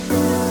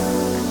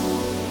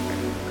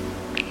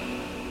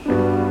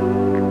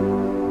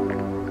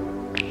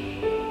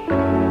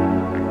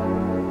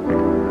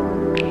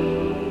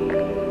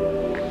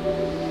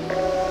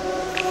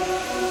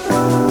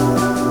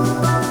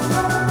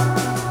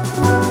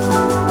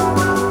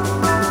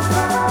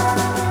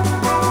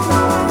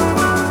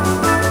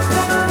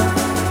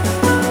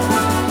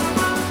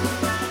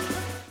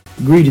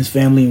Greetings,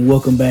 family, and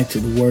welcome back to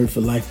the Word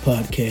for Life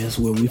podcast,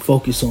 where we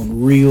focus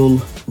on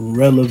real,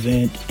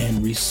 relevant,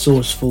 and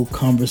resourceful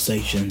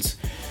conversations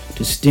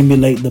to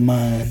stimulate the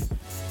mind,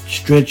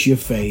 stretch your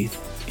faith,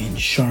 and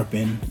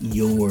sharpen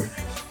your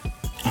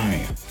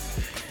iron.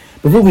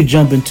 Before we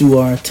jump into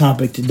our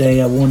topic today,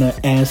 I want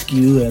to ask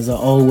you, as I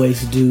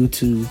always do,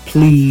 to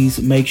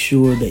please make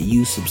sure that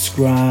you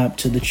subscribe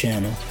to the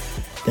channel,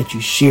 that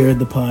you share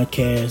the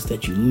podcast,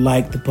 that you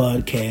like the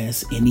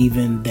podcast, and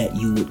even that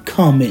you would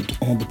comment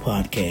on the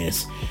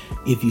podcast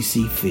if you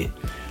see fit.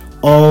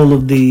 All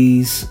of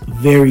these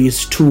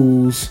various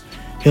tools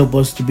help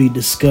us to be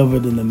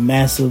discovered in the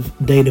massive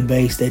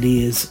database that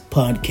is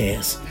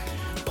podcasts.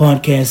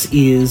 Podcast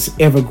is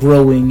ever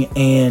growing,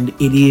 and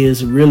it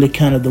is really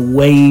kind of the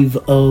wave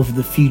of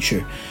the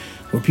future,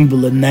 where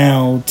people are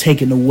now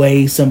taking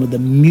away some of the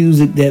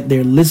music that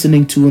they're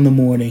listening to in the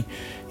morning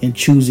and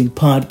choosing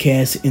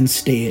podcasts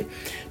instead,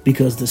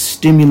 because the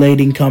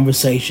stimulating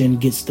conversation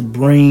gets the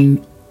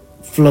brain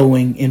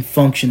flowing and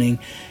functioning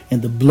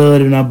and the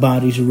blood in our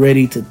bodies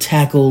ready to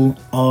tackle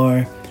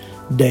our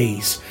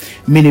days.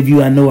 Many of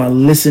you I know are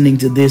listening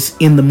to this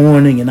in the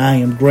morning, and I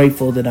am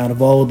grateful that out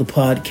of all the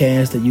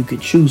podcasts that you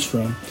could choose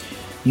from,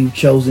 you've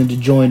chosen to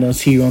join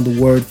us here on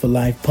the Word for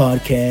Life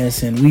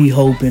podcast. And we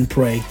hope and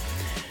pray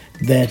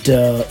that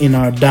in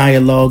our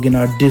dialogue, in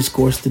our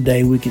discourse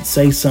today, we could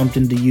say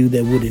something to you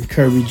that would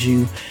encourage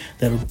you,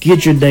 that'll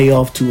get your day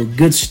off to a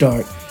good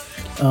start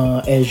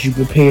as you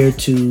prepare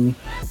to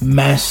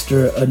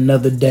master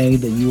another day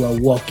that you are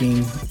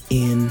walking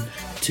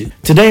into.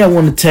 Today, I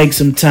want to take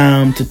some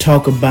time to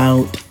talk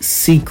about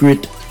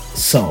secret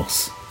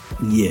sauce.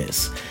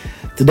 Yes.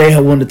 Today,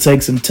 I want to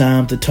take some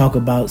time to talk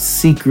about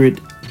secret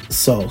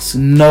sauce.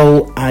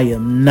 No, I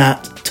am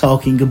not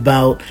talking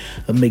about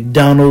a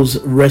McDonald's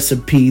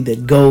recipe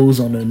that goes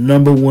on a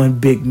number one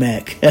Big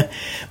Mac,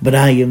 but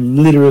I am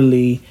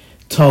literally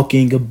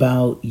talking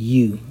about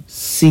you.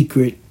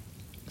 Secret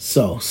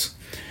sauce.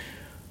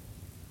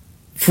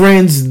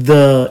 Friends,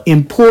 the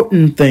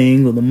important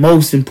thing, or the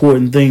most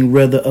important thing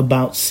rather,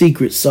 about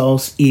secret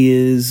sauce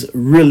is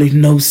really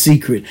no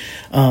secret.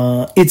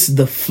 It's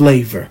the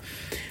flavor.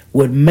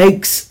 What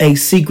makes a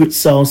secret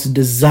sauce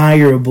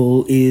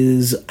desirable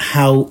is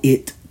how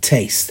it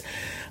tastes.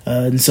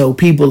 And so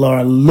people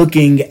are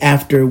looking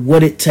after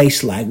what it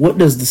tastes like. What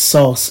does the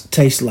sauce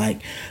taste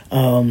like?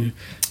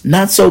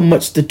 Not so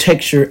much the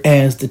texture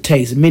as the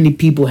taste. Many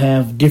people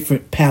have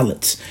different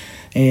palates,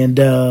 and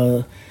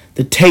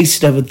the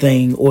taste of a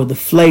thing or the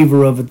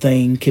flavor of a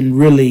thing can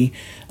really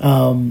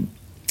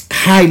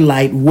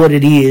highlight what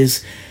it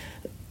is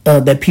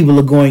that people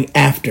are going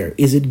after.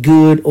 Is it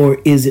good or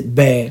is it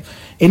bad?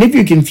 And if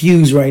you're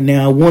confused right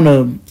now, I want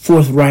to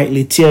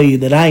forthrightly tell you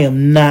that I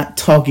am not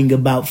talking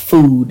about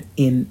food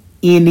in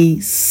any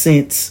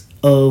sense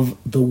of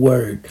the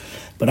word,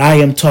 but I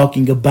am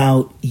talking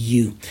about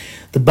you.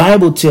 The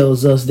Bible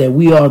tells us that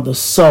we are the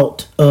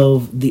salt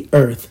of the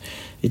earth.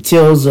 It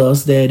tells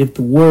us that if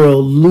the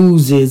world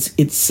loses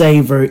its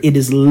savor, it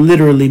is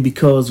literally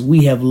because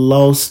we have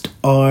lost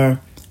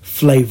our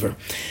flavor.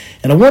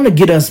 And I want to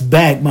get us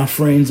back, my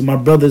friends, my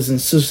brothers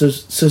and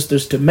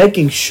sisters, to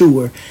making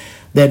sure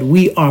that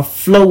we are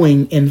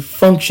flowing and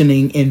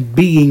functioning and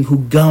being who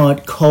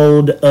God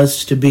called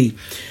us to be.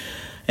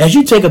 As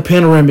you take a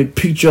panoramic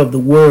picture of the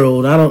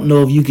world, I don't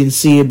know if you can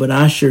see it, but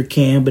I sure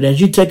can. But as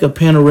you take a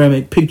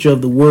panoramic picture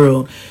of the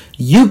world,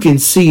 you can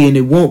see, and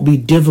it won't be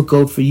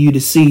difficult for you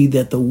to see,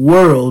 that the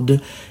world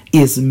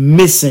is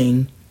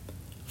missing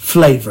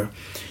flavor.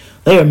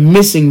 They are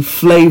missing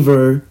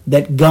flavor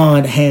that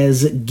God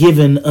has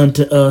given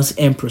unto us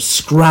and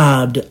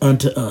prescribed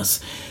unto us.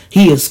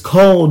 He has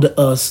called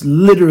us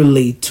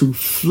literally to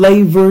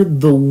flavor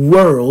the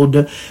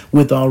world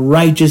with our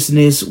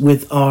righteousness,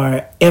 with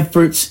our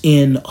efforts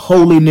in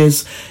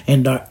holiness,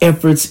 and our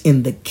efforts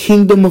in the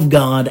kingdom of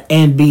God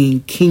and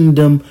being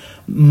kingdom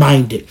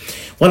minded.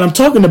 When I'm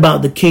talking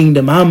about the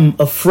kingdom, I'm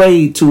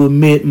afraid to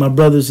admit, my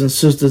brothers and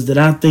sisters, that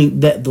I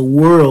think that the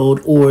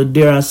world, or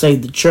dare I say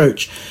the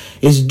church,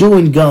 is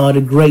doing God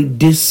a great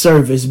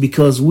disservice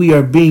because we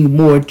are being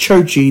more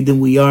churchy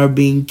than we are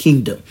being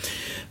kingdom.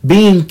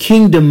 Being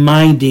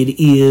kingdom-minded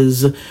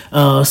is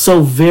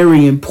so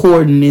very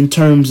important in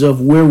terms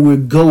of where we're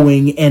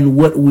going and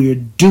what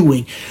we're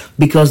doing,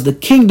 because the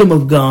kingdom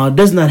of God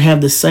does not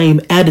have the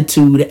same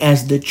attitude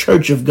as the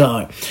church of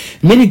God.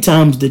 Many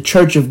times the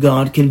church of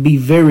God can be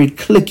very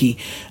cliquey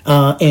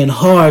and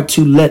hard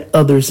to let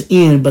others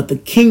in, but the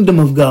kingdom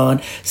of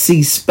God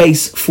sees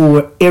space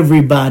for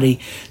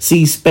everybody,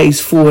 sees space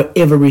for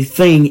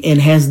everything,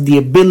 and has the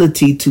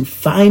ability to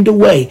find a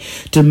way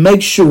to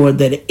make sure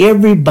that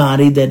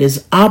everybody that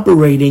is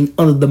operating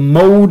under the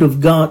mold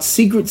of God's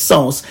secret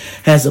sauce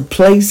has a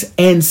place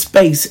and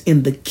space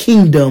in the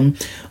kingdom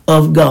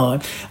of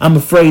God. I'm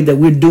afraid that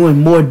we're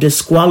doing more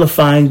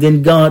disqualifying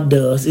than God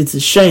does. It's a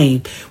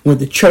shame when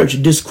the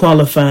church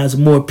disqualifies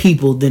more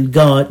people than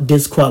God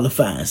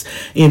disqualifies.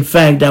 In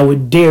fact, I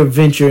would dare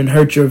venture and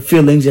hurt your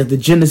feelings at the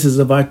genesis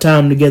of our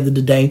time together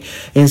today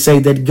and say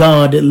that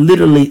God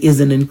literally is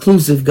an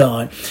inclusive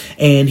God,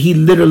 and he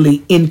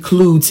literally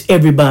includes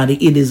everybody.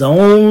 It is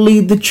only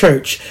the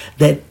church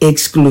that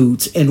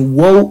excludes, and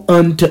woe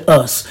unto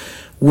us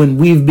when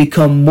we've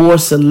become more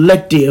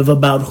selective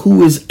about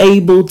who is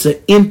able to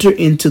enter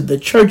into the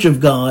church of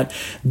God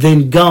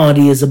than God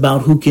is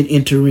about who can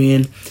enter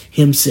in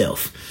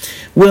himself.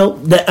 Well,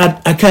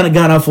 I kind of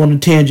got off on a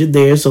tangent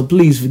there, so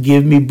please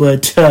forgive me.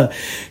 But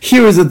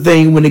here is the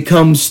thing when it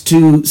comes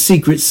to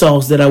secret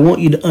sauce that I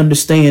want you to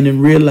understand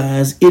and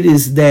realize. It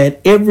is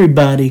that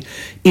everybody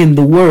in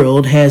the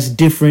world has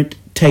different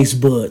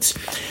taste buds.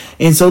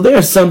 And so there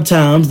are some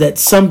times that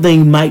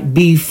something might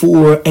be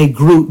for a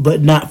group,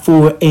 but not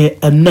for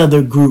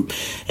another group.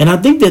 And I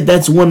think that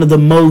that's one of the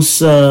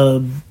most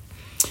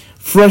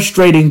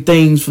frustrating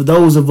things for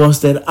those of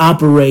us that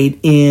operate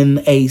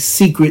in a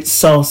secret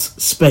sauce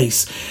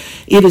space.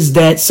 It is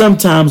that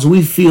sometimes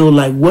we feel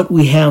like what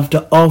we have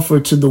to offer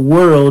to the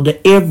world,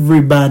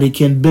 everybody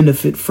can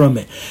benefit from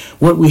it.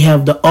 What we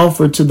have to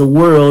offer to the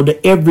world,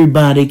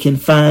 everybody can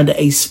find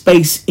a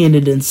space in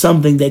it and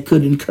something that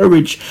could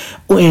encourage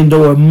and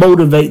or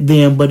motivate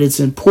them. But it's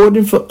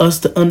important for us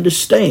to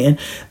understand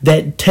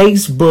that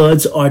taste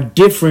buds are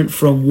different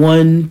from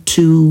one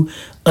to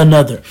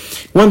another.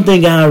 One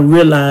thing I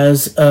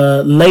realized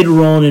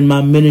later on in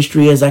my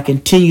ministry, as I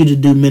continue to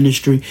do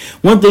ministry,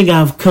 one thing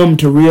I've come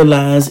to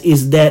realize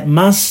is that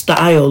my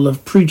style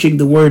of preaching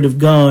the word of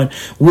God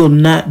will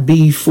not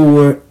be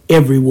for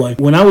everyone.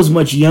 When I was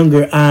much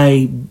younger,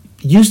 I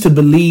used to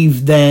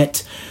believe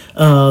that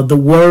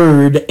the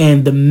word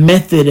and the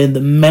method and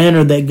the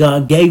manner that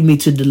God gave me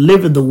to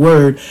deliver the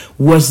word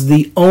was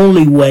the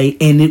only way,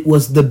 and it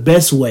was the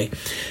best way.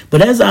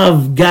 But as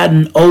I've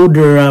gotten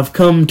older, I've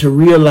come to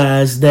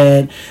realize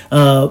that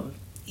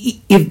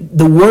if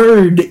the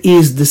word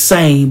is the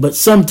same, but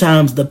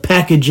sometimes the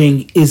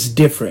packaging is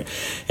different.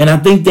 And I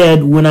think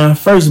that when I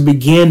first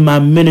began my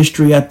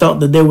ministry, I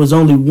thought that there was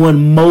only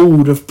one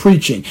mode of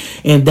preaching,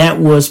 and that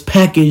was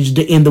packaged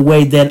in the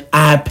way that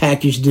I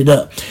packaged it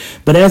up.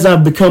 But as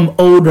I've become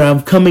older,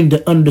 I'm coming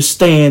to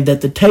understand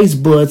that the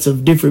taste buds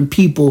of different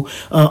people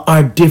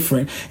are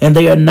different, and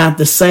they are not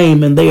the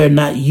same, and they are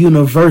not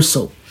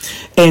universal.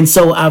 And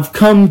so I've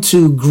come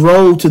to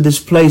grow to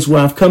this place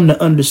where I've come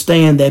to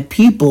understand that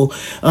people,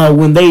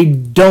 when they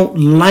don't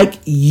like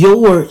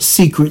your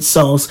secret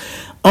sauce,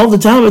 all the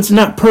time it's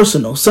not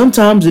personal.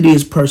 Sometimes it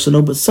is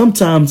personal, but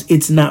sometimes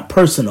it's not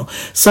personal.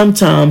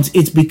 Sometimes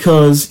it's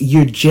because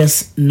you're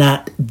just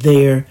not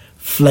their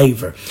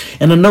flavor.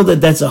 And I know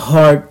that that's a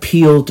hard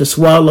pill to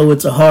swallow.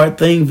 It's a hard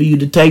thing for you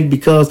to take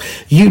because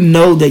you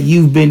know that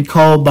you've been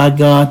called by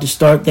God to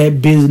start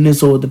that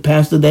business or to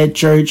pastor that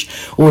church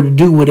or to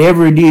do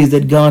whatever it is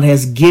that God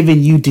has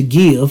given you to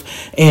give.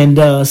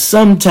 And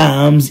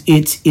sometimes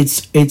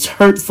it's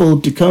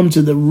hurtful to come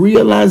to the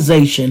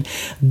realization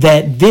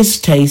that this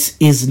taste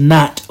is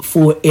not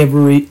for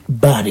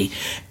everybody.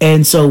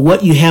 And so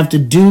what you have to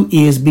do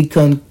is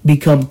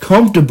become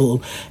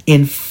comfortable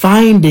in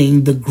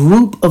finding the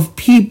group of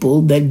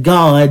people that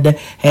God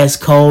has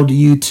called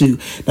you to.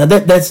 Now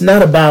that's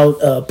not about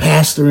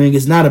pastoring,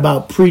 it's not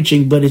about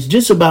preaching, but it's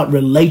just about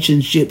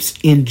relationships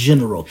in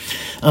general.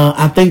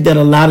 I think that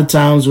a lot of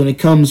times when it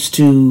comes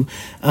to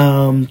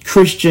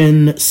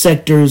Christian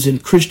sectors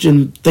and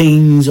Christian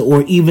things,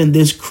 or even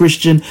this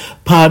Christian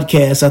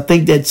podcast, I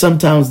think that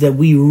sometimes that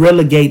we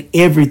relegate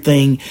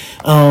everything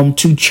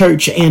to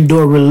church and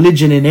or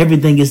religion, and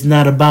everything is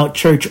not about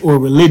church or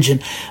religion.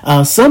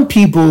 Some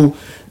people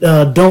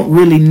don't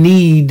really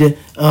need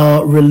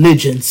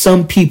religion.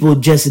 Some people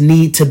just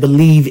need to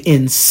believe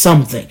in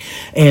something.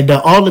 And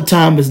all the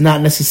time is not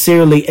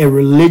necessarily a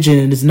religion,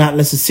 and it's not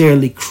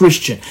necessarily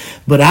Christian.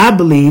 But I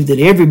believe that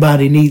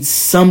everybody needs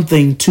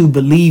something to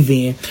believe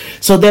in,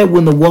 so that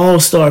when the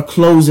walls start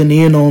closing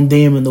in on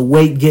them and the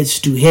weight gets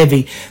too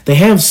heavy, they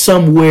have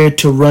somewhere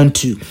to run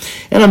to.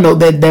 And I know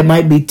that that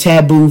might be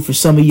taboo for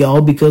some of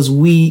y'all, because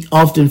we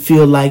often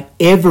feel like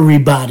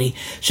everybody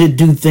should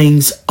do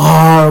things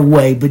our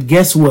way. But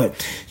guess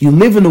what? You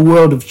live in a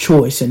world of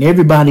choice, and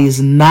everybody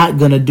is not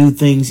going to do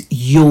things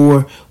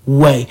your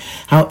way.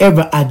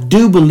 However, I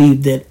do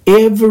believe that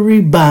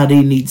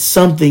everybody needs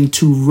something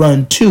to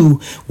run to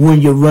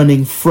when you're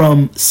running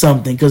from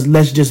something. Because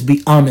let's just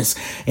be honest,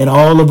 in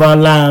all of our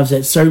lives,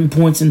 at certain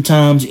points in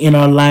times in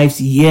our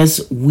lives,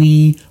 yes,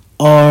 we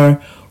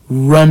are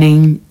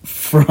running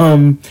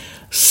from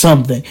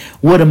something.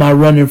 What am I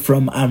running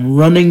from? I'm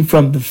running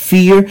from the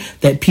fear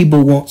that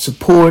people won't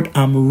support.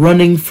 I'm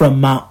running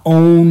from my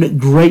own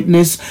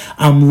greatness.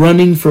 I'm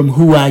running from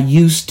who I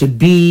used to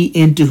be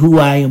into who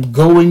I am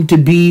going to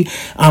be.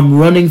 I'm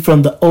running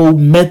from the old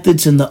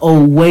methods and the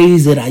old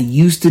ways that I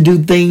used to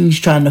do things,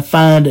 trying to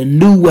find a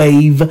new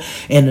wave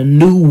and a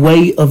new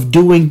way of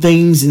doing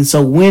things. And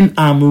so when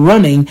I'm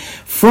running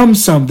from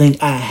something,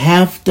 I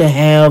have to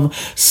have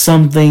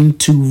something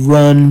to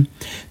run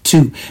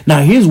to.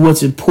 Now, here's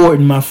what's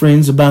important, my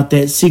friends, about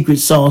that secret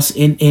sauce.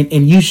 And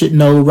you should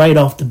know right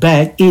off the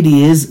bat, it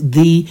is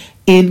the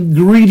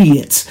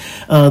ingredients.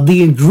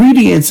 The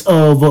ingredients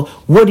of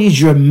what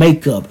is your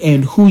makeup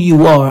and who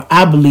you are,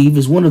 I believe,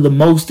 is one of the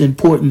most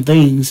important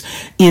things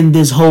in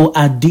this whole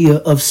idea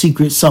of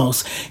secret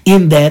sauce,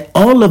 in that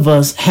all of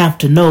us have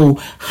to know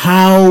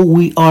how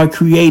we are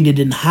created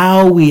and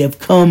how we have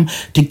come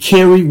to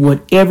carry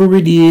whatever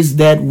it is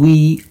that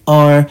we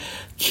are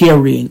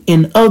carrying.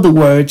 In other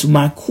words,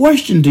 my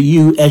question to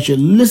you as you're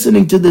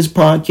listening to this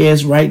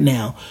podcast right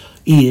now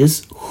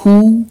is,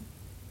 who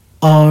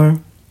are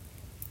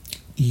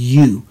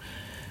you?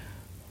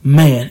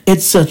 Man,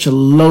 it's such a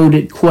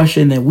loaded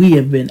question that we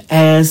have been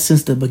asked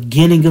since the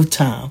beginning of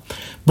time.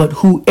 But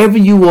whoever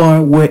you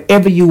are,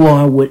 wherever you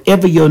are,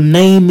 whatever your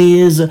name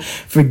is,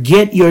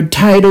 forget your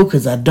title,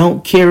 because I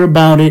don't care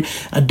about it.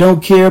 I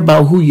don't care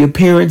about who your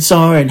parents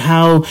are and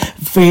how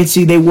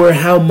fancy they were,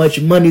 how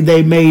much money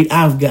they made.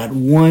 I've got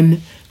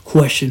one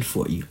question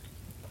for you.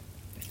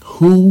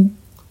 Who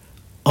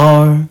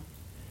are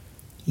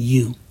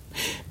you?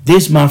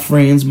 This, my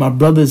friends, my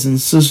brothers and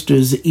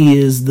sisters,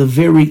 is the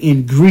very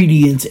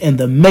ingredients and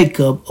the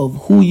makeup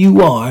of who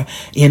you are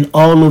in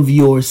all of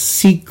your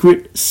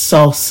secret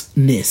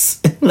sauceness.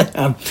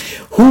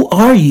 Who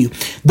are you?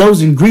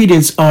 Those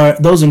ingredients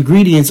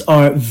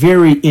are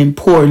very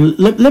important.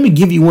 Let me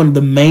give you one of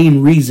the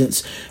main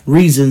reasons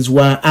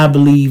why I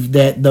believe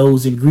that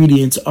those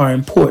ingredients are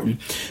important.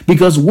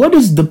 Because what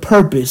is the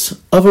purpose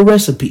of a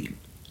recipe?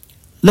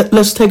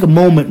 Let's take a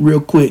moment real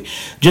quick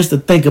just to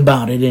think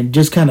about it and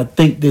just kind of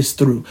think this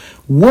through.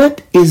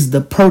 What is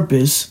the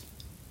purpose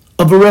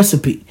of a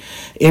recipe?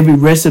 Every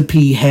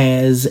recipe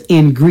has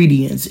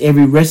ingredients.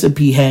 Every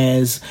recipe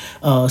has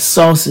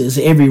sauces.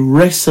 Every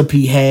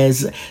recipe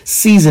has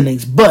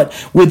seasonings. But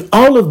with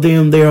all of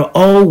them, there are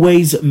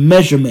always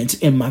measurements.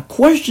 And my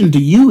question to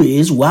you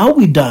is, while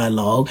we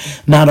dialogue,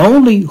 not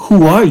only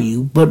who are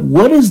you, but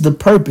what is the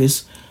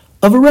purpose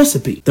of a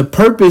recipe? The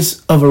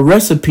purpose of a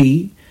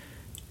recipe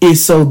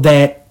is so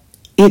that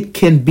it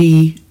can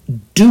be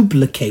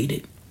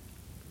duplicated.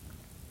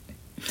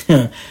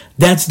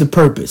 That's the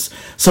purpose.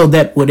 So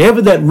that whatever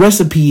that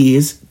recipe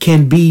is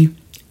can be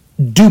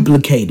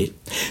duplicated.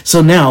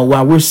 So now,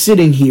 while we're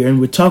sitting here and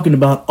we're talking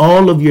about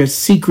all of your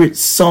secret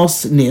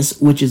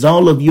sauceness, which is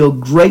all of your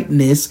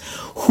greatness,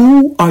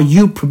 who are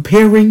you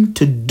preparing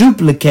to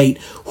duplicate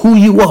who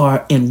you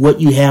are and what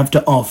you have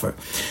to offer?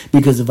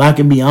 Because if I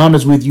can be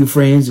honest with you,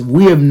 friends, if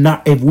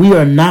we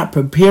are not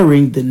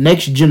preparing the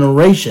next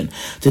generation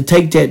to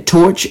take that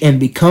torch and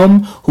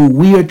become who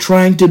we are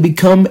trying to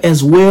become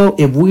as well,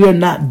 if we are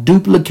not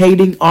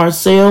duplicating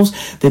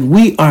ourselves, then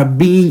we are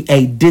being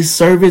a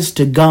disservice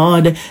to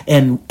God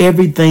and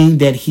everything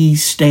that he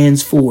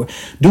stands for.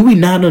 Do we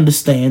not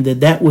understand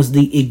that that was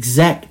the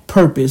exact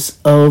purpose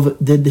of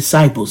the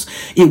disciples?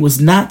 It was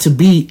not to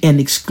be an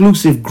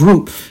exclusive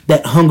group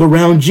that hung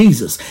around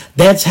Jesus.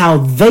 That's how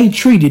they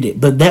treated it,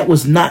 but that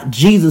was not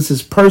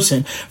Jesus's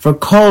person for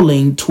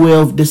calling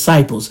 12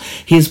 disciples.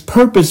 His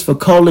purpose for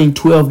calling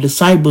 12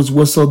 disciples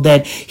was so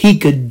that he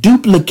could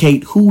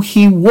duplicate who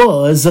he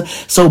was.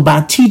 So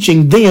by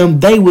teaching them,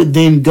 they would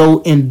then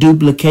go and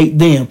duplicate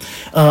them,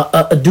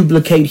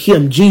 duplicate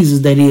him,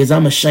 Jesus, that is.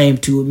 I'm ashamed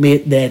to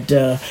admit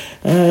that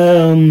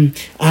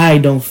I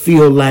don't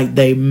feel like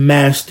they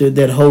mastered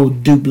that whole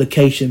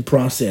duplication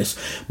process.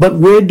 But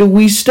where do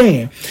we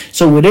stand?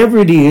 So whatever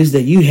it is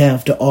that you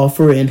have to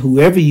offer and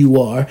whoever you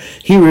are,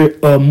 here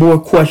are more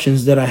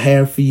questions that I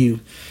have for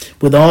you.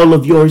 With all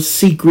of your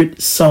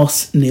secret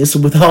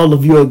sauceness, with all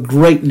of your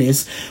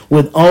greatness,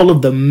 with all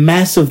of the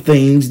massive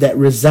things that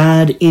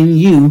reside in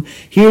you,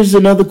 here's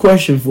another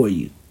question for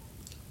you.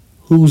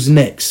 Who's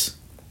next?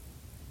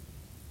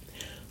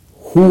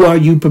 Who are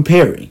you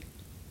preparing?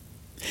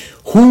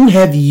 Who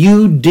have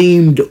you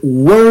deemed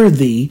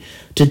worthy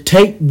to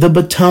take the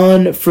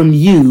baton from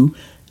you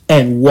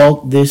and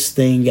walk this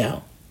thing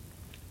out?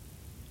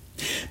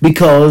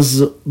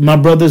 Because, my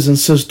brothers and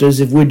sisters,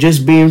 if we're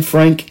just being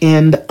frank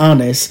and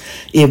honest,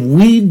 if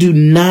we do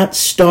not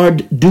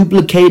start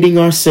duplicating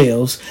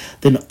ourselves,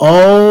 then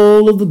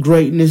all of the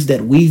greatness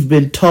that we've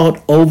been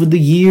taught over the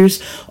years,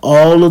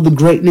 all of the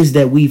greatness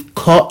that we've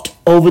caught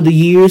over the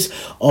years,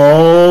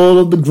 all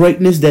of the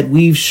greatness that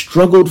we've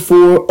struggled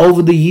for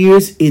over the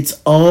years, it's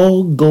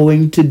all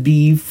going to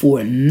be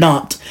for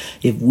naught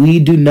if we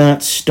do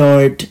not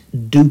start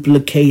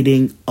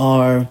duplicating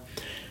ourselves.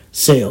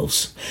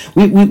 selves.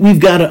 We've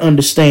got to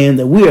understand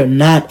that we are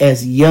not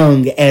as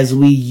young as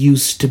we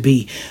used to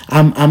be.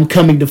 I'm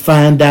coming to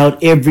find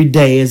out every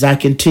day as I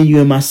continue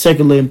in my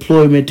secular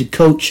employment to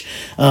coach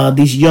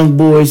these young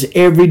boys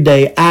every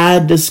day. I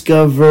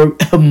discover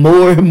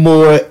more and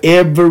more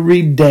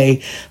every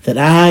day that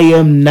I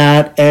am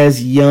not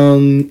as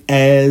young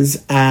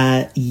as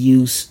I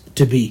used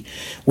to be.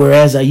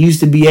 Whereas I used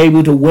to be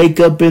able to wake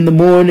up in the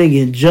morning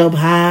and jump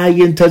high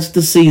and touch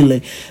the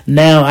ceiling,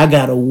 now I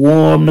gotta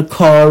warm the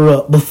car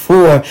up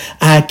before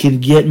I can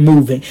get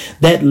moving.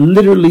 That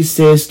literally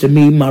says to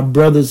me, my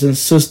brothers and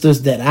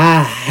sisters, that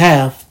I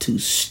have to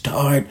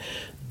start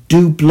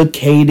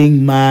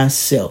duplicating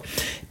myself.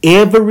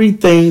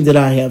 Everything that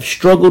I have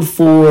struggled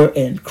for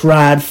and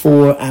cried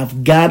for,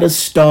 I've got to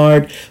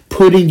start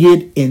putting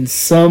it in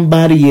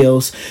somebody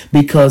else,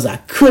 because I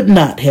could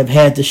not have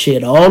had to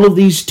shed all of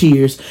these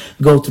tears,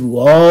 go through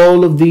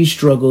all of these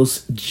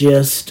struggles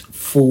just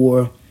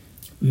for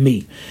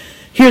me.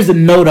 Here's a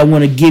note I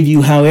want to give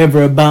you,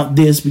 however, about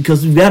this,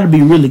 because we've got to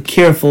be really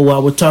careful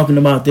while we're talking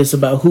about this,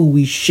 about who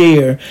we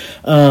share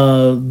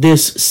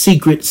this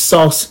secret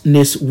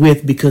sauceness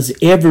with, because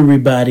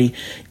everybody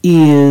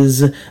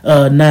is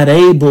not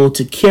able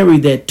to carry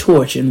that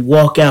torch and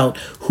walk out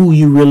who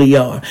you really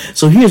are.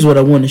 So here's what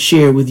I want to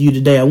share with you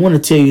today. I want to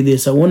tell you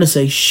this. I want to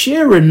say,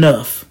 share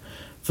enough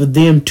for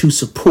them to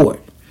support,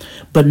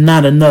 but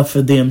not enough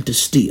for them to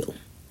steal.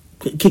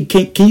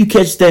 Can you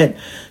catch that?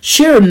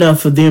 Share enough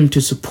for them to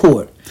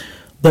support,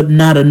 but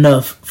not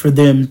enough for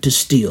them to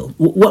steal.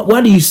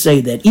 Why do you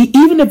say that?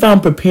 Even if I'm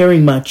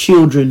preparing my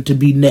children to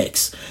be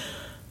next,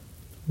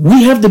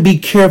 we have to be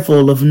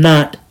careful of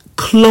not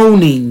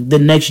cloning the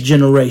next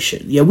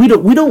generation. Yeah, we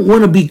don't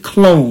want to be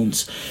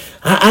clones.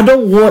 I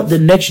don't want the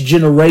next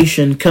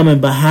generation coming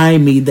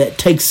behind me that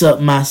takes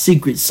up my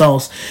secret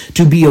sauce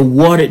to be a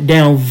watered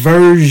down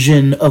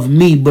version of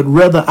me, but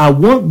rather I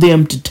want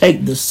them to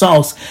take the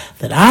sauce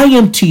that I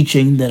am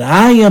teaching, that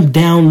I am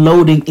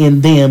downloading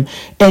in them,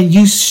 and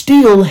you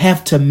still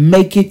have to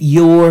make it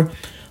your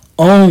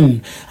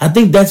own. I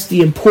think that's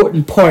the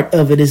important part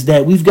of it, is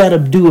that we've got to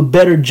do a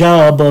better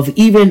job of,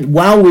 even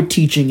while we're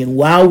teaching and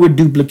while we're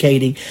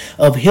duplicating,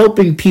 of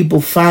helping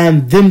people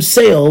find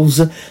themselves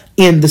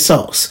in the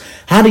sauce.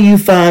 How do you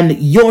find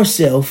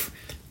yourself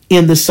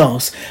in the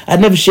sauce? I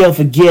never shall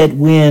forget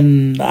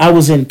when I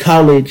was in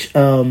college.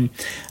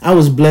 I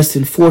was blessed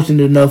and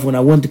fortunate enough when I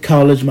went to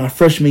college. My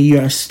freshman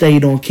year, I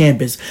stayed on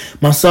campus.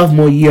 My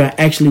sophomore year,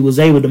 I actually was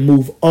able to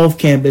move off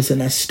campus,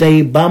 and I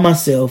stayed by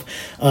myself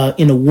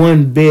in a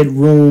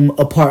 1-bedroom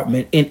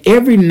apartment. And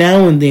every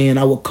now and then,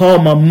 I would call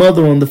my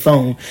mother on the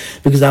phone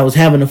because I was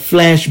having a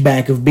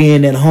flashback of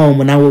being at home,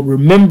 and I would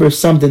remember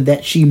something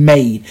that she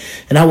made.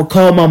 And I would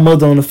call my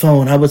mother on the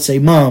phone. I would say,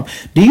 "Mom,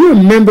 do you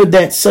remember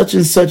that such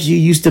and such you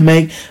used to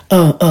make?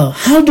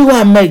 How do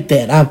I make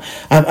that?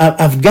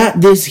 I've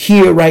got this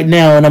here right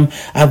now, and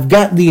I've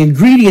got the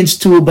ingredients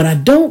to it, but I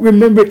don't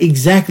remember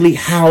exactly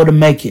how to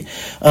make it."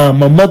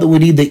 My mother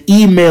would either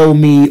email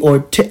me,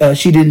 or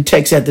she didn't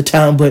text at the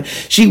time, but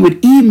she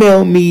would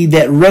email me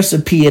that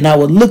recipe, and I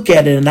would look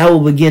at it and I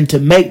would begin to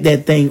make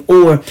that thing,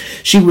 or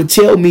she would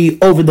tell me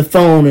over the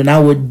phone and I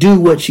would do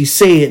what she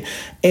said.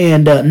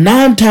 And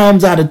 9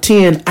 times out of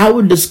 10, I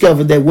would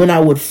discover that when I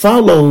would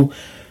follow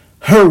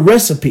her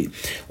recipe,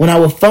 when I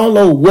would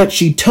follow what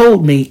she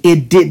told me,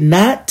 it did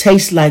not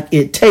taste like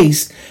it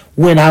tastes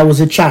when I was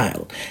a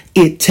child.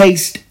 It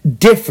tastes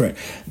different.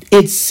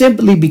 It's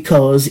simply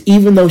because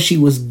even though she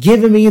was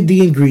giving me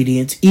the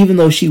ingredients, even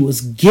though she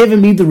was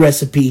giving me the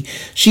recipe,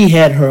 she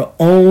had her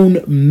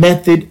own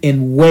method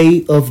and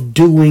way of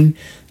doing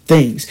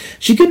things.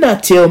 She could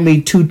not tell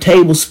me 2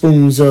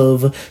 tablespoons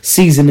of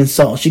seasoning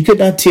salt. She could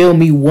not tell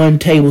me 1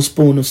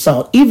 tablespoon of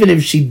salt. Even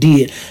if she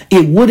did,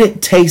 it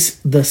wouldn't taste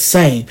the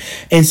same.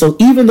 And so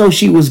even though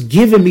she was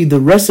giving me the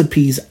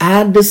recipes,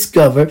 I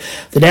discovered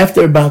that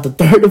after about the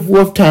 3rd or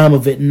 4th time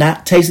of it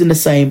not tasting the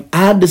same,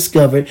 I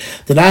discovered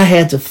that I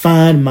had to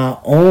find my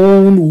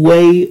own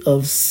way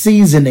of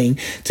seasoning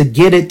to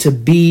get it to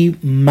be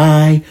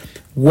my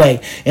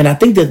way. And I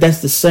think that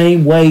that's the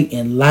same way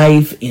in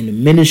life,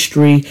 in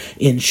ministry,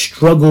 in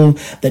struggle,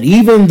 that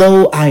even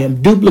though I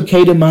am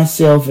duplicating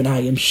myself and I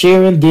am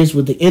sharing this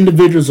with the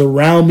individuals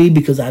around me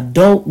because I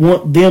don't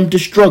want them to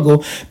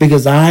struggle,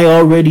 because I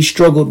already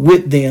struggled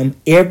with them,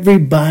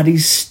 everybody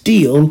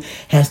still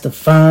has to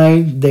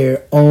find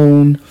their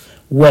own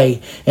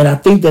way. And I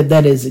think that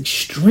that is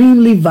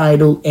extremely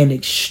vital and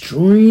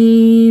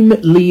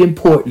extremely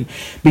important,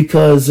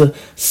 because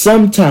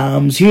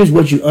sometimes, here's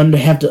what you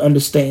have to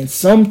understand,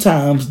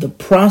 sometimes the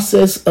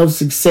process of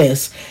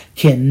success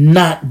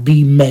cannot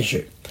be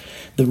measured.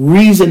 The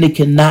reason it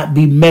cannot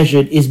be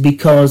measured is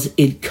because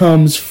it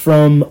comes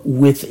from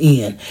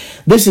within.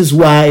 This is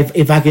why,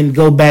 if I can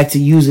go back to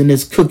using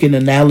this cooking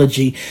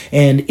analogy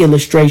and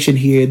illustration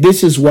here,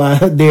 this is why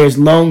there's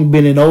long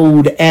been an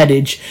old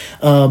adage,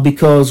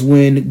 because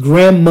when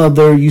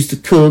grandmother used to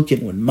cook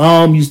and when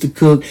mom used to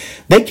cook,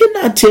 they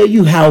cannot tell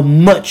you how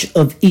much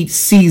of each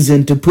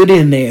season to put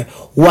in there.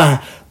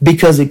 Why?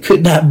 because it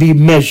could not be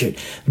measured.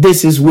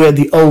 This is where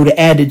the old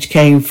adage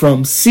came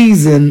from: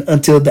 season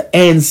until the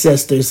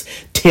ancestors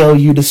tell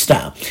you to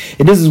stop.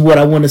 And this is what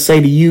I want to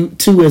say to you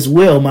too as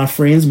well, my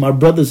friends, my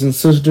brothers and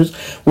sisters.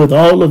 With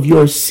all of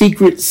your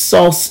secret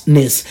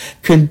sauceness,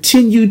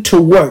 continue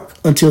to work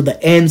until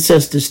the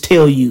ancestors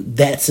tell you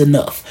that's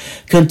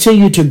enough.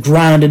 Continue to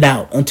grind it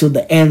out until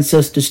the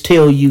ancestors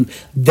tell you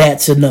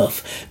that's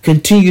enough.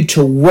 Continue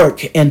to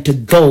work and to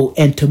go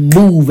and to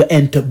move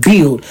and to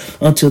build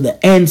until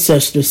the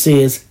ancestor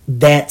says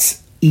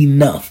that's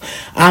enough.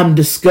 I'm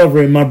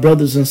discovering, my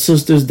brothers and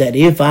sisters, that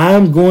if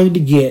I'm going to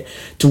get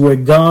to where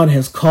God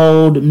has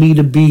called me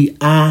to be,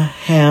 I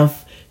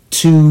have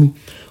to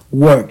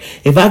work.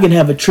 If I can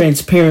have a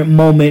transparent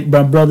moment,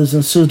 my brothers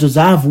and sisters,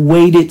 I've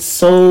waited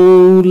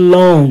so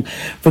long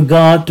for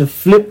God to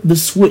flip the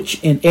switch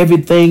and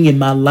everything in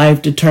my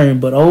life to turn.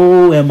 But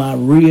oh, am I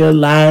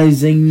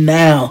realizing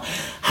now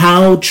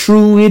how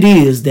true it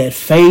is that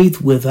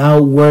faith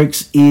without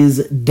works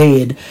is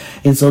dead.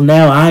 And so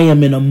now I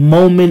am in a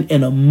moment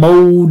and a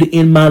mode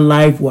in my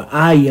life where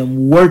I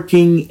am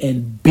working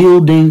and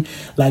building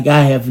like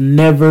I have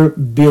never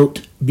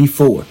built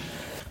before.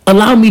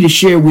 Allow me to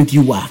share with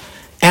you why.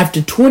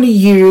 After 20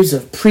 years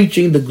of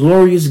preaching the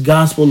glorious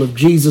gospel of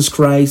Jesus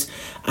Christ,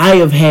 I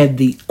have had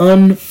the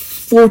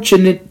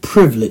unfortunate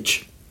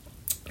privilege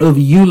of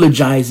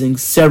eulogizing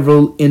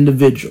several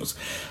individuals.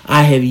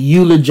 I have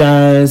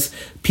eulogized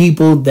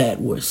people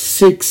that were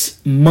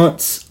 6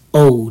 months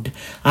old.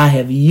 I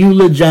have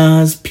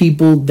eulogized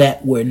people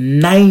that were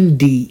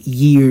 90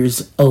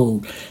 years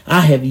old.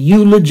 I have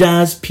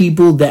eulogized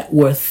people that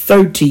were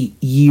 30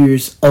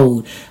 years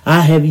old.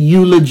 I have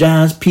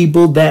eulogized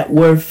people that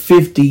were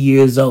 50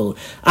 years old.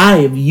 I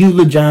have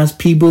eulogized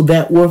people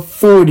that were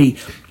 40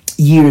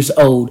 years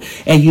old.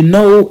 And you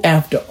know,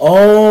 after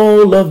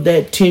all of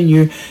that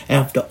tenure,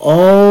 after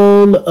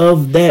all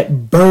of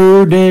that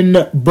burden,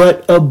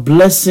 but a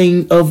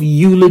blessing of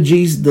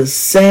eulogies, the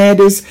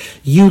saddest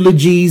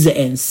eulogies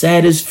and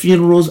saddest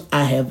funerals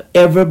I have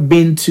ever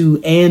been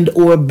to and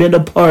or been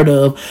a part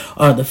of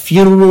are the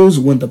funerals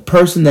when the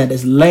person that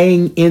is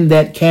laying in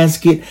that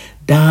casket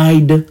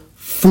died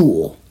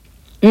full.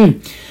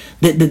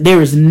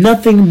 There is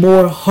nothing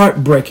more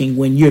heartbreaking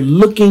when you're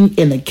looking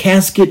in a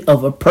casket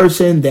of a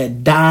person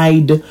that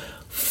died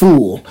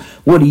full.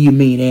 What do you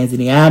mean,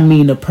 Anthony? I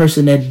mean a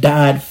person that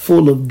died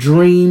full of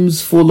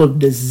dreams, full of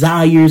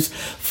desires,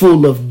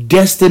 full of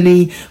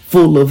destiny,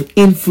 full of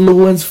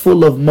influence,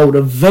 full of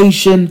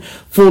motivation,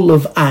 full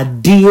of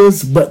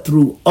ideas. But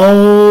through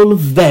all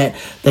of that,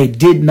 they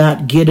did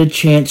not get a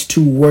chance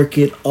to work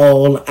it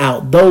all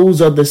out.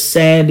 Those are the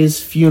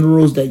saddest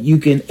funerals that you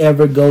can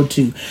ever go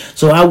to.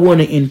 So I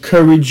want to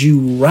encourage you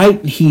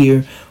right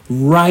here,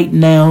 right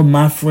now,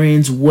 my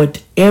friends,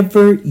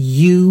 whatever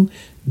you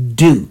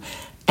do,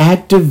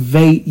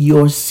 activate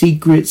your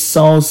secret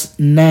sauce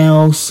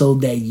now so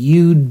that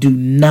you do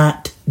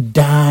not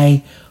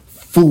die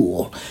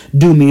full.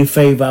 Do me a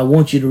favor. I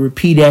want you to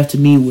repeat after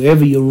me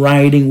wherever you're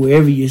riding,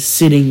 wherever you're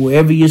sitting,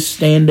 wherever you're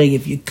standing,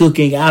 if you're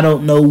cooking. I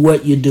don't know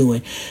what you're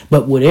doing,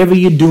 but whatever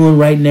you're doing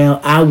right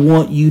now, I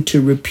want you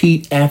to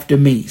repeat after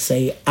me.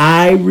 Say,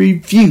 I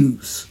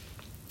refuse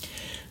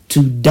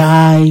to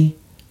die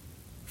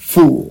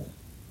full.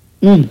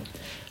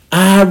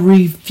 I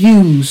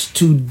refuse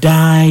to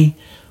die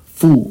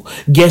full.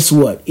 Guess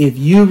what? If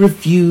you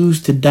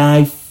refuse to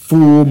die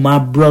full, my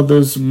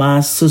brothers, my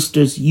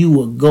sisters,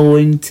 you are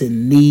going to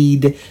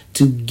need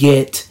to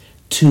get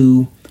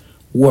to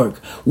work.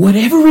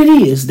 Whatever it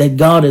is that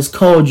God has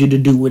called you to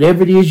do,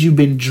 whatever it is you've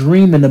been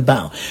dreaming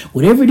about,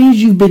 whatever it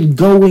is you've been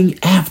going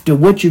after,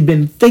 what you've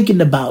been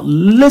thinking about,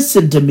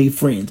 listen to me,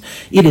 friends.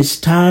 It is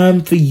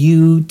time for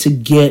you to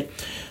get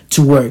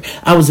to work.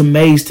 I was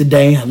amazed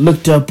today. I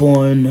looked up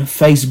on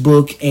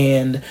Facebook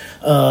and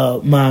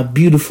my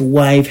beautiful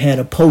wife had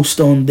a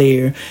post on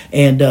there,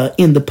 and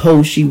in the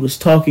post she was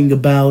talking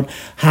about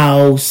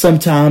how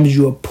sometimes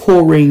you're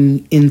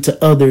pouring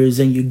into others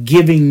and you're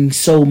giving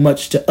so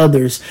much to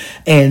others,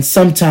 and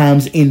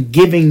sometimes in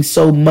giving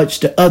so much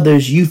to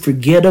others you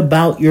forget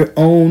about your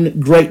own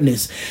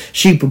greatness.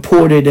 She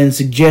purported and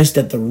suggests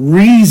that the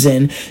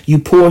reason you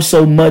pour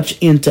so much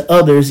into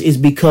others is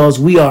because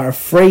we are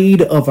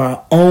afraid of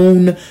our own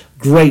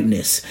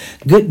greatness.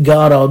 Good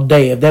God all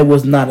day, if that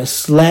was not a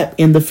slap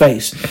in the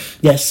face,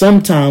 that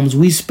sometimes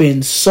we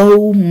spend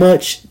so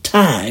much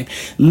time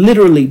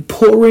literally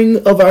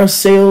pouring of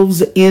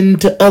ourselves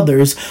into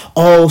others,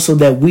 all so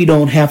that we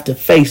don't have to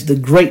face the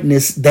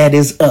greatness that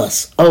is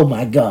us. Oh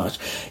my gosh.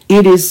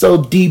 It is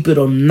so deep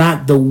it'll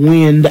knock the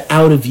wind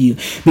out of you,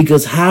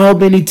 because how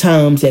many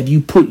times have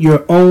you put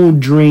your own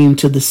dream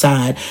to the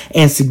side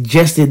and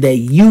suggested that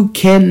you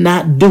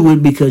cannot do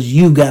it because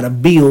you got to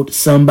build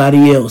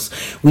somebody else?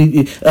 We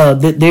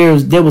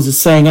there was a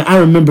saying. I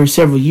remember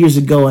several years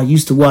ago, I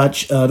used to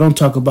watch, don't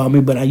talk about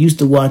me, but I used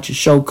to watch a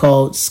show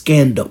called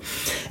Scandal.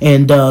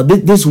 And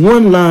this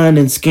one line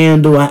in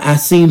Scandal, I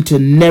seem to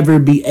never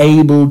be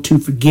able to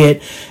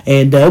forget.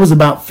 And it was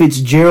about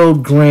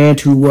Fitzgerald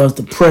Grant, who was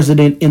the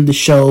president in the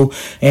show.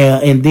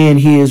 And then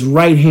his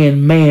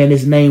right-hand man,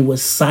 his name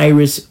was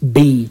Cyrus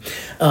Bean.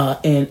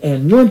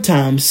 And one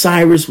time,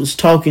 Cyrus was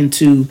talking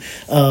to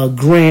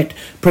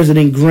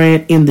President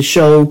Grant in the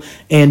show.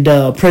 And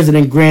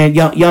President Grant,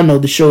 y'all know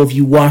the show if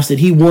you watched it.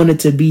 He wanted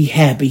to be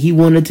happy. He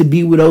wanted to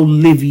be with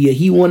Olivia.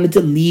 He wanted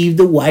to leave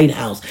the White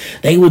House.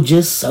 They were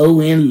just so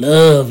in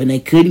love and they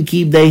couldn't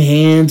keep their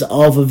hands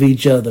off of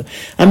each other.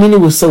 I mean, it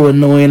was so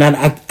annoying.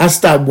 I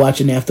stopped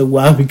watching after a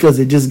while because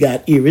it just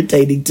got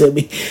irritating to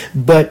me.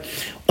 But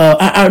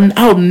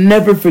I'll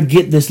never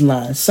forget this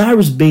line.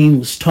 Cyrus Bean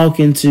was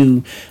talking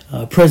to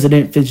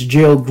President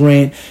Fitzgerald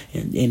Grant,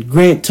 and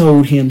Grant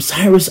told him,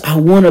 Cyrus, I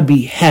want to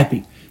be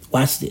happy.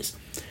 Watch this.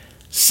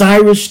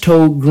 Cyrus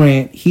told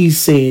Grant, he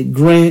said,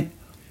 Grant,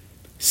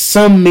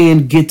 some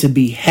men get to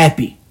be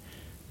happy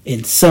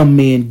and some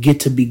men get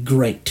to be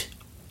great.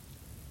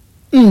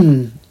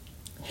 He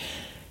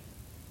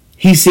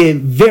said,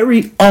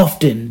 very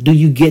often do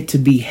you get to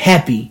be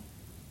happy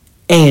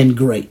and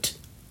great.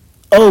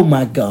 Oh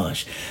my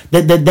gosh,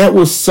 that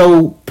was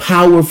so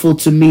powerful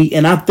to me.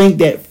 And I think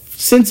that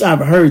since I've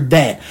heard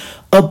that,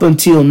 up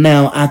until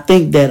now, I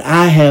think that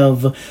I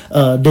have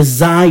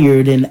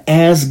desired and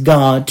asked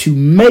God to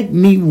make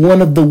me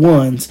one of the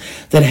ones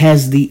that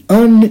has the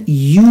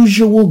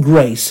unusual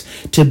grace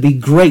to be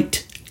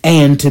great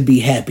and to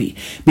be happy,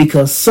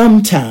 because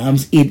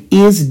sometimes it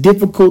is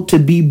difficult to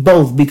be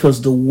both,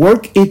 because the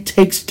work it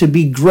takes to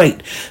be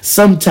great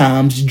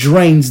sometimes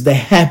drains the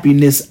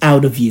happiness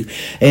out of you.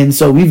 And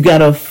so we've got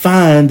to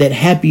find that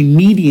happy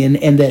median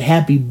and that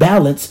happy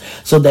balance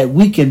so that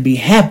we can be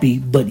happy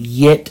but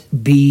yet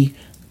be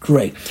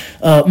great.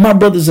 My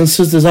brothers and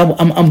sisters,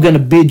 I'm going to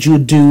bid you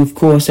adieu, of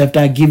course, after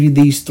I give you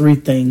these three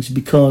things,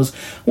 because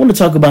I want to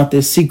talk about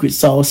this secret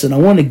sauce, and I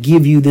want to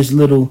give you this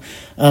little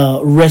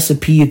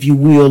recipe, if you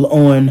will,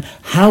 on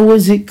how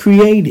is it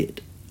created?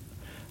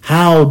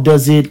 How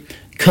does it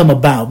come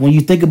about? When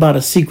you think about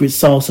a secret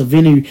sauce of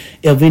any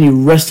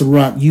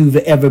restaurant you've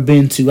ever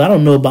been to, I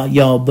don't know about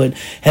y'all, but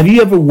have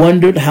you ever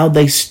wondered how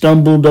they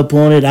stumbled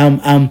upon it?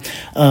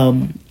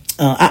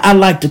 I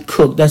like to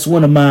cook. That's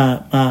one of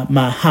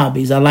my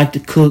hobbies. I like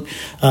to cook.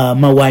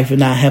 My wife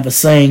and I have a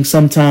saying.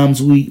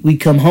 Sometimes we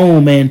come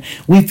home and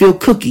we feel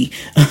cookie.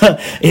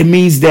 It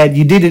means that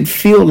you didn't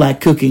feel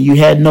like cooking. You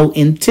had no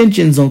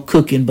intentions on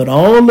cooking, but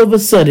all of a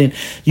sudden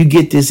you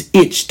get this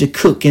itch to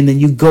cook, and then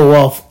you go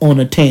off on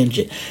a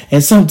tangent.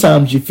 And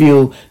sometimes you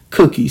feel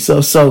cookie.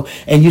 So,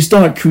 and you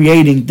start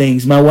creating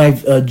things. My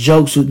wife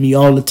jokes with me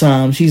all the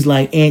time. She's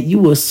like, Aunt,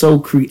 you are so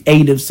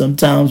creative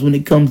sometimes when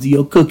it comes to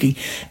your cooking.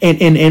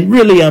 And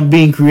really, I'm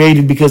being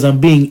creative because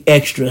I'm being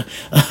extra.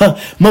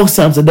 Most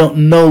times I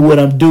don't know what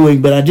I'm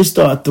doing, but I just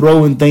start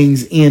throwing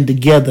things in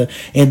together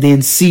and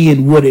then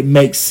seeing what it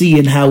makes,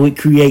 seeing how it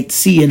creates,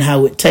 seeing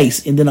how it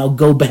tastes, and then I'll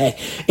go back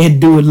and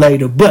do it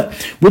later. But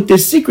with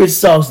this secret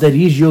sauce that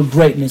is your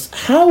greatness,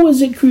 how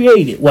is it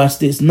created? Watch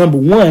this. Number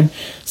one,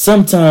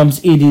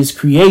 sometimes it is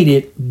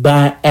created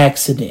by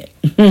accident.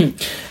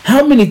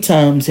 How many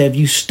times have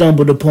you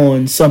stumbled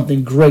upon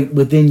something great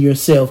within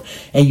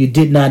yourself and you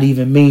did not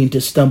even mean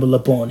to stumble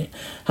upon it?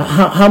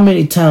 How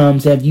many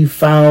times have you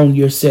found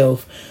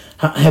yourself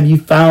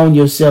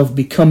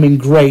becoming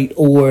great,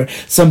 or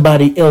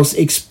somebody else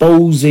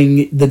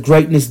exposing the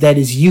greatness that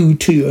is you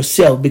to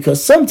yourself?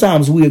 Because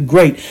sometimes we are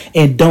great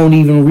and don't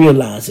even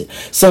realize it.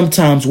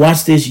 Sometimes,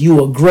 watch this,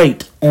 you are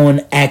great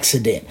on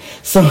accident.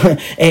 So,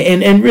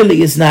 and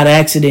really it's not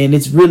accident.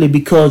 It's really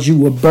because you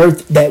were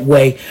birthed that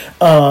way.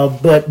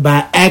 But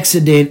by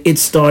accident, it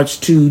starts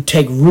to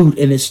take root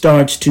and it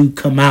starts to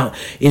come out.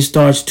 It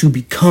starts to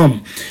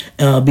become,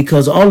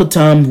 because all the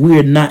time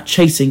we're not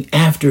chasing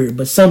after it,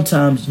 but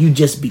sometimes you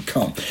just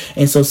become.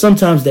 And so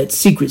sometimes that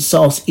secret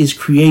sauce is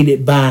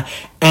created by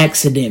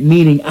accident,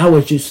 meaning I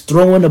was just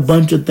throwing a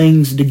bunch of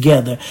things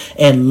together,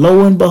 and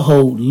lo and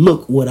behold,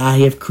 look what I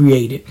have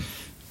created.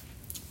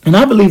 And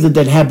I believe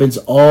that happens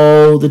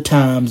all the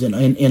times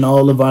in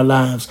all of our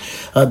lives,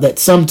 that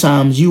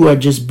sometimes you are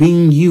just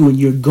being you and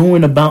you're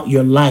going about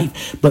your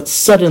life, but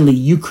suddenly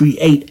you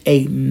create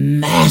a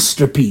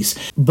masterpiece.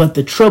 But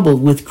the trouble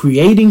with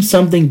creating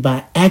something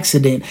by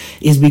accident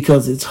is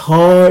because it's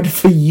hard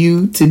for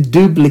you to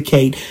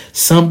duplicate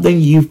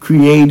something you've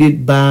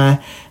created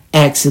by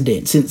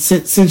accident.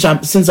 Since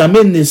I'm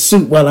in this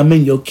suit while I'm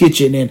in your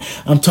kitchen and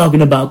I'm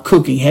talking about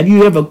cooking, have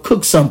you ever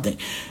cooked something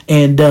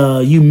and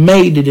you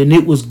made it and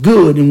it was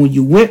good, and when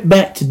you went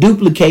back to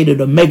duplicate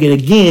it or make it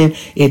again,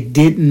 it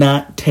did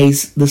not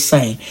taste the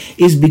same?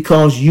 It's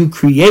because you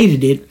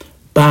created it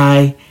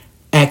by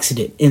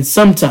accident. And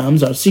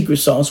sometimes our secret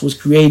sauce was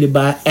created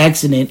by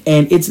accident,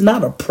 and it's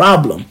not a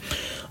problem.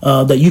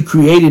 that you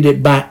created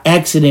it by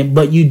accident,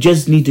 but you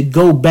just need to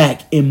go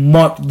back and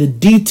mark the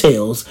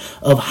details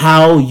of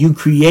how you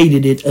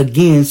created it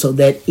again so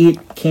that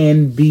it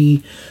can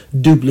be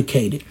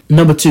duplicated.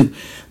 Number 2,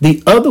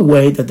 the other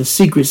way that the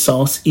secret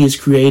sauce is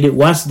created,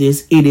 watch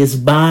this, it is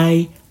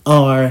by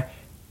our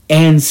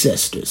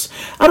ancestors.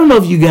 I don't know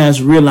if you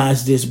guys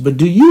realize this, but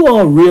do you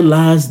all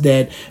realize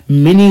that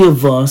many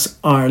of us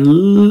are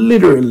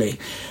literally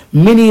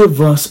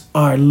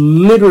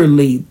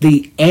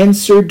the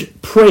answered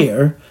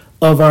prayer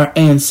of our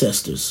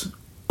ancestors?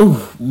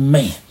 Oh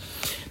man.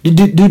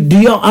 Do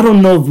y'all? I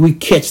don't know if we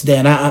catch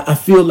that. I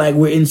feel like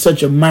we're in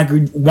such a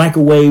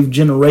microwave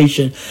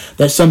generation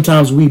that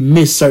sometimes we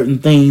miss certain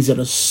things that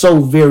are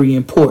so very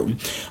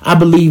important. I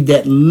believe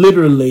that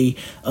literally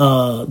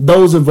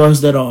those of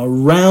us that are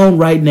around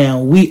right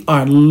now, we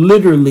are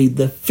literally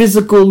the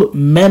physical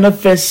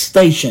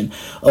manifestation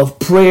of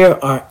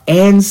prayer our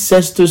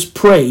ancestors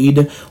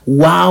prayed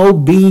while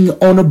being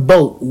on a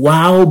boat,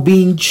 while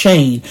being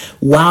chained,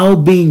 while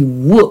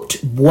being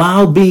whooped,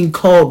 while being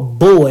called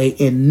boy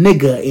and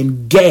nigger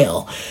and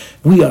gal.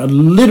 We are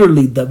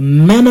literally the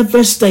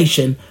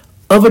manifestation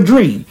of a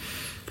dream.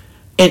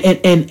 And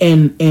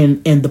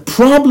the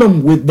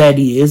problem with that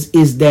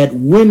is that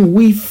when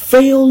we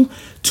fail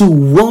to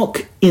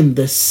walk in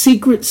the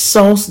secret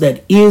sauce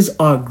that is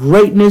our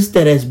greatness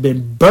that has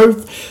been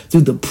birthed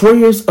through the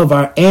prayers of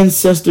our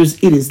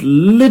ancestors, it is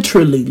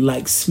literally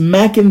like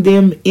smacking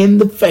them in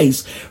the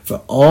face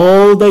for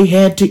all they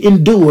had to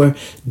endure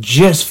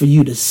just for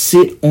you to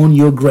sit on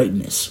your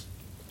greatness.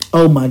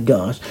 Oh my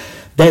gosh,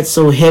 that's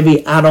so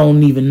heavy. I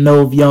don't even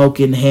know if y'all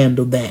can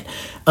handle that.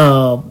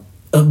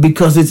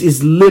 Because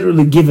it's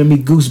literally giving me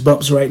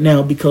goosebumps right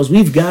now, because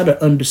we've got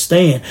to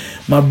understand,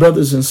 my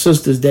brothers and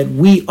sisters, that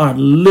we are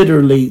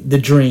literally the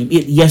dream.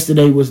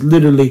 Yesterday was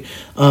literally,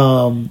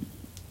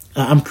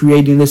 I'm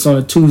creating this on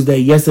a Tuesday.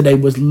 Yesterday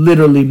was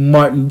literally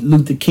Martin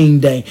Luther King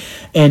Day.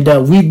 And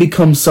we've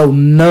become so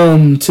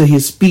numb to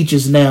his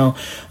speeches now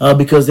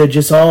because they're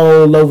just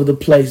all over the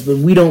place. But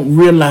we don't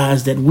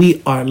realize that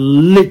we are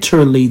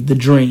literally the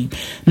dream.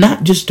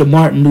 Not just to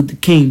Martin Luther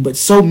King, but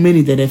so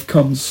many that have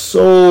come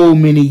so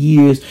many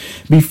years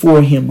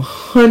before him,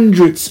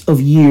 hundreds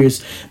of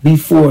years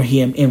before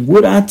him. And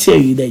would I tell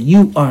you that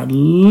you are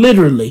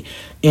literally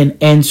an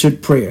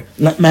answered prayer?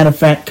 Matter of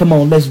fact, come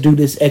on, let's do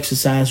this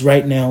exercise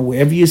right now.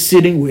 Wherever you're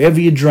sitting, wherever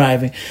you're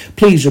driving,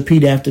 please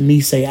repeat after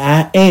me. Say,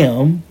 I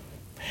am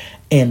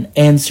an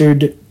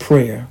answered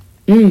prayer.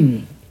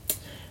 Man,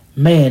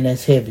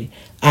 that's heavy.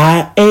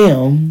 I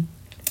am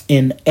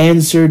an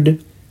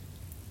answered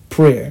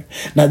prayer.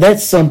 Now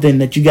that's something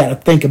that you got to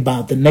think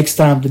about the next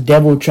time the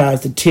devil tries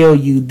to tell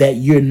you that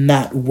you're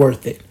not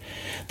worth it.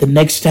 The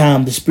next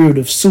time the spirit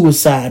of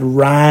suicide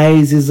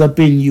rises up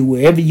in you,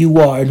 wherever you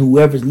are and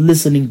whoever's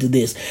listening to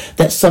this,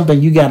 that's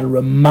something you got to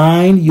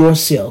remind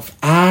yourself.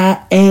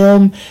 I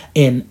am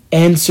an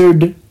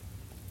answered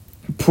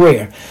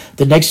prayer.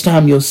 The next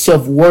time your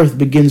self-worth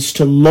begins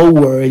to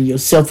lower and your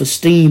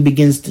self-esteem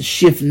begins to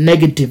shift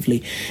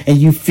negatively, and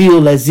you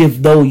feel as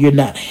if though you're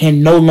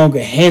no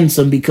longer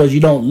handsome because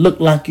you don't look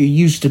like you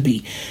used to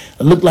be,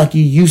 look like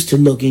you used to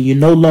look, and you're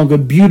no longer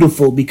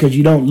beautiful because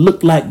you don't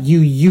look like you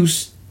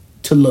used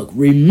to look.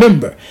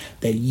 Remember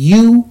that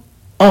you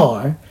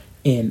are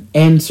an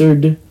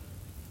answered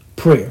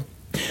prayer.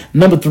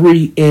 Number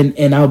 3,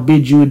 and I'll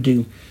bid you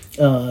adieu.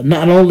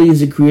 Not only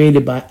is it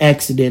created by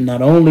accident,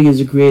 not only is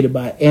it created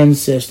by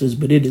ancestors,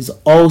 but it is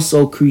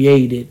also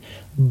created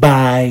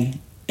by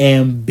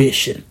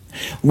ambition.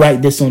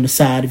 Write this on the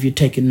side if you're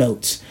taking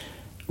notes.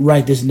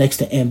 Write this next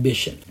to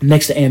ambition.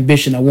 Next to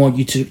ambition, I want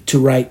you to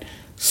write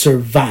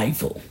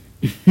survival.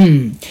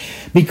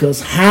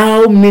 Because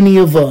how many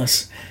of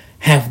us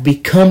have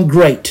become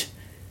great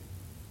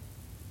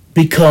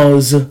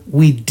because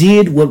we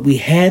did what we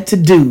had to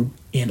do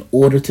in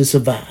order to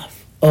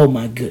survive? Oh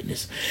my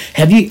goodness.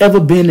 Have you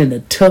ever been in a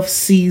tough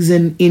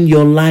season in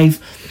your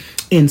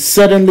life, and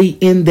suddenly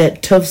in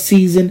that tough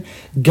season,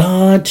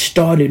 God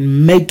started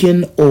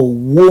making a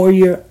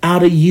warrior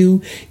out of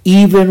you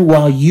even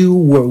while you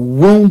were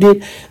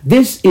wounded?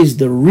 This is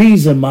the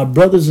reason, my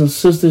brothers and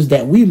sisters,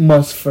 that we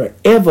must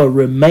forever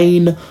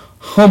remain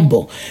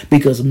humble,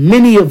 because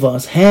many of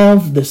us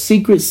have the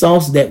secret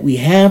sauce that we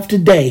have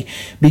today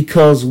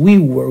because we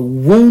were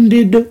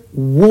wounded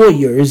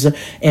warriors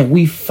and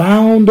we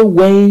found a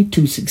way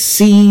to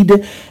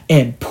succeed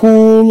and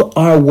pull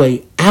our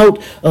way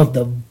out of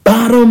the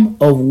bottom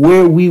of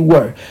where we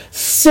were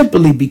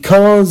simply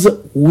because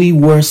we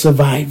were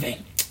surviving.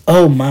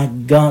 Oh my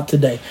God,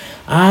 today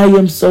I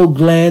am so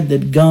glad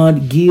that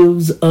God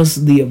gives us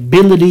the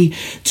ability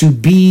to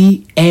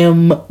be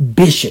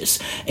ambitious.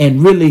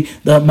 And really,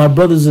 my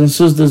brothers and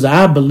sisters,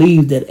 I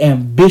believe that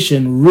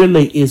ambition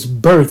really is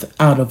birthed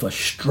out of a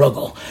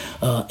struggle.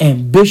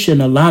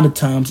 Ambition a lot of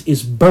times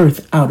is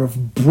birthed out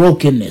of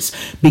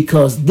brokenness,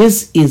 because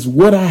this is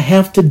what I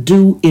have to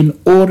do in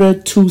order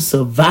to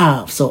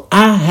survive. So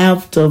I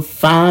have to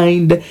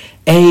find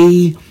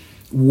a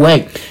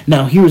way.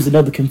 Now, here's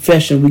another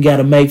confession we got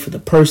to make for the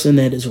person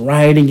that is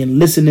writing and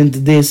listening to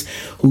this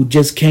who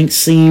just can't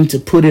seem to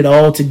put it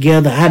all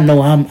together. I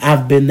know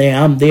I've been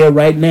there. I'm there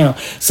right now.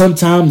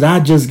 Sometimes I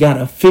just got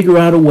to figure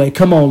out a way.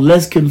 Come on,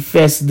 let's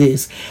confess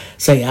this.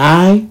 Say,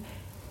 I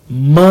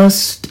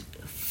must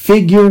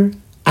figure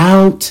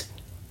out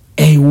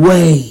a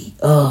way.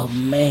 Oh,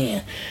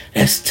 man,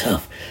 that's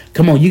tough.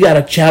 Come on, you got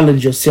to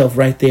challenge yourself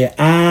right there.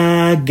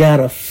 I got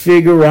to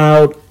figure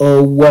out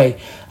a way.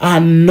 I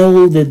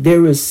know that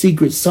there is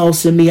secret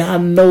sauce in me. I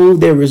know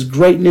there is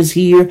greatness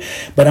here,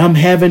 but I'm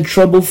having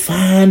trouble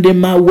finding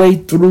my way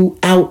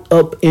throughout,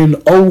 up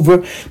and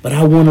over. But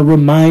I want to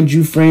remind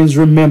you, friends,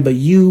 remember,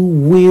 you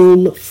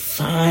will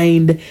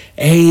find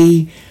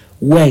a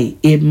way.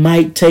 It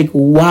might take a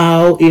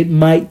while. It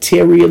might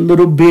tarry a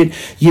little bit.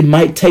 You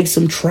might take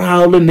some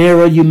trial and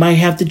error. You might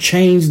have to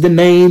change the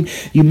name.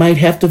 You might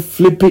have to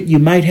flip it. You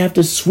might have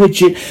to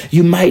switch it.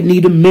 You might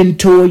need a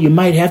mentor. You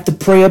might have to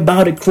pray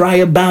about it, cry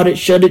about it,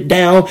 shut it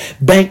down,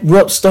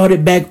 bankrupt, start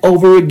it back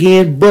over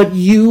again. But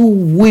you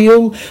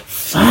will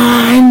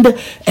find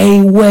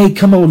a way.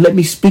 Come on, let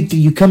me speak to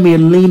you. Come here,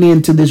 lean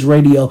into this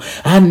radio.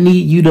 I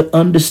need you to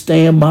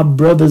understand, my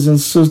brothers and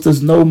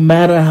sisters, no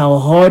matter how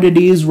hard it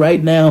is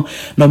right now,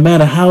 no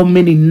matter how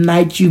many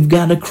nights you've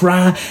got to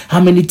cry,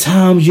 how many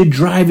times you're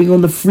driving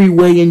on the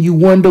freeway and you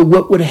wonder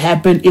what would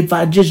happen if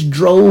I just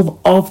drove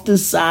off the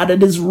side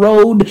of this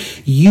road,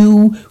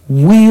 you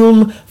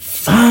will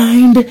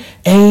find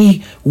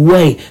a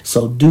way.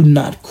 So do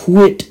not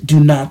quit.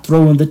 Do not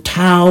throw in the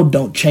towel.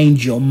 Don't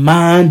change your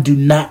mind. Do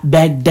not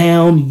back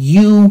down.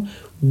 You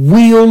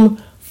will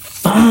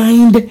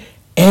find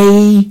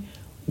a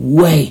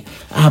way.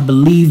 I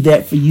believe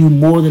that for you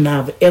more than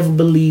I've ever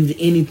believed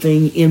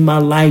anything in my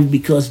life,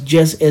 because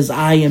just as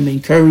I am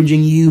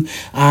encouraging you,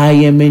 I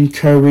am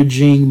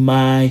encouraging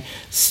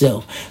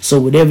myself. So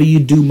whatever you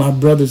do, my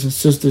brothers and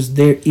sisters,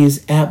 there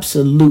is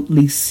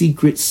absolutely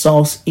secret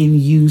sauce in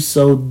you.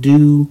 So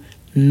do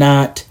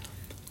not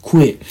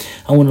quit.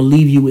 I want to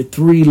leave you with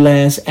 3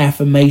 last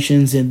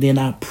affirmations, and then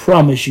I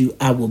promise you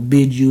I will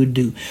bid you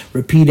adieu.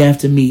 Repeat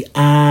after me.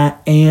 I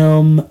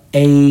am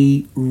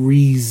a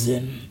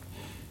reason.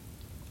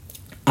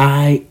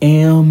 I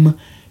am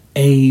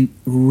a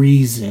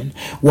reason.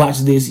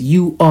 Watch this.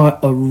 You are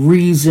a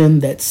reason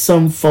that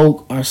some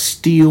folk are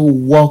still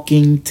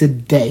walking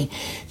today.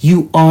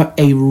 You are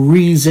a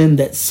reason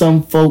that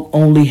some folk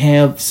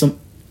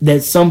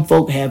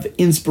have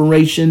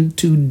inspiration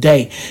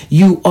today.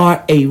 You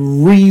are a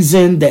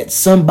reason that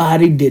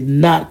somebody did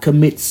not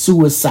commit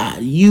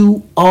suicide.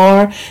 You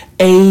are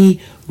a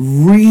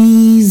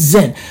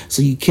reason.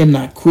 So you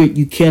cannot quit.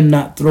 You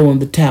cannot throw in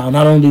the towel.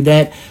 Not only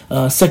that,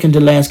 second to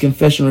last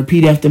confession,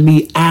 repeat after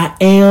me. I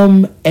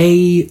am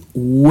a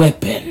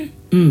weapon.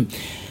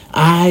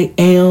 I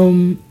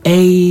am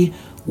a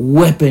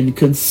weapon.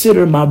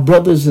 Consider, my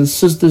brothers and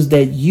sisters,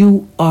 that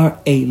you are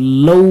a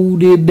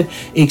loaded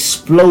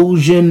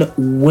explosion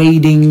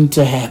waiting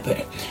to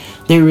happen.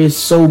 There is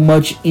so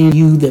much in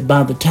you that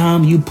by the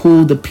time you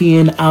pull the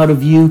pin out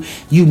of you,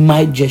 you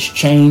might just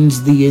change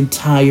the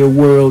entire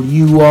world.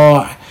 You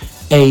are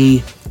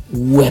a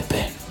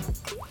weapon.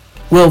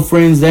 Well,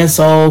 friends, that's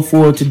all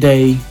for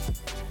today.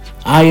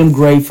 I am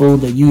grateful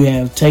that you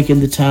have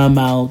taken the time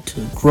out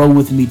to grow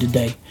with me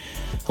today.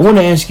 I want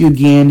to ask you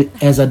again,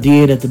 as I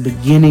did at the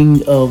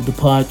beginning of the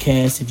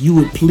podcast, if you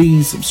would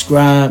please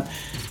subscribe,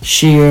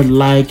 share,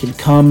 like, and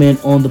comment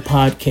on the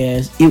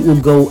podcast. It will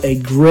go a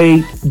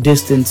great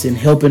distance in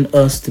helping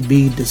us to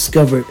be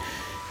discovered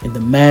in the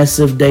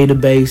massive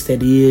database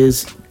that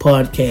is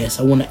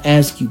podcasts. I want to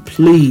ask you,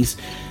 please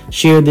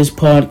share this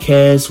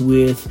podcast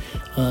with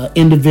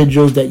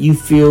individuals that you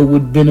feel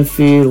would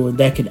benefit or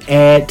that could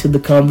add to the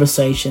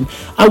conversation.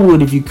 I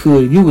would, if you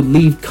could, if you would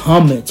leave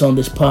comments on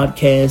this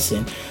podcast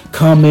and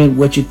comment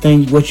what you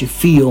think, what you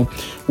feel.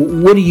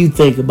 What do you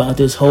think about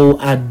this whole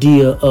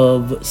idea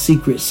of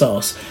secret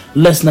sauce?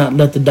 Let's not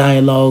let the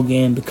dialogue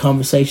and the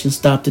conversation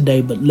stop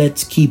today, but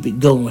let's keep it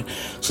going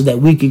so that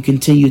we can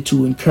continue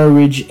to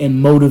encourage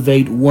and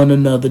motivate one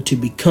another to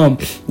become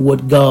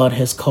what God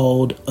has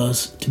called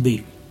us to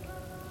be.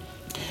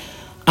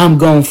 I'm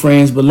gone,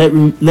 friends, but let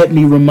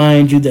me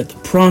remind you that the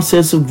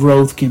process of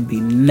growth can be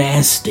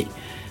nasty,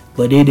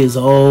 but it is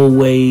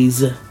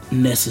always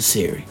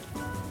necessary.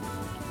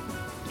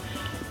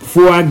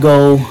 Before I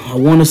go, I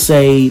want to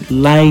say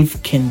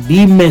life can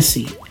be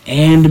messy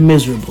and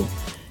miserable,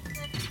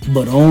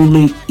 but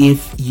only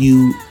if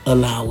you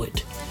allow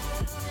it.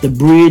 The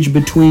bridge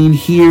between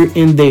here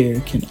and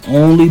there can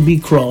only be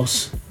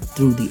crossed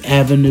through the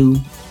avenue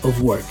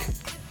of work.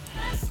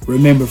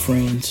 Remember,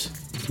 friends,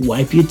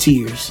 wipe your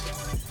tears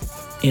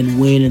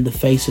and win in the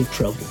face of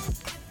trouble,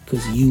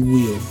 because you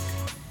will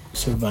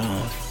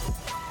survive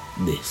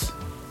this.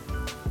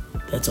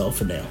 That's all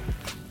for now.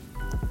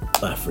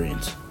 Bye,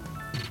 friends.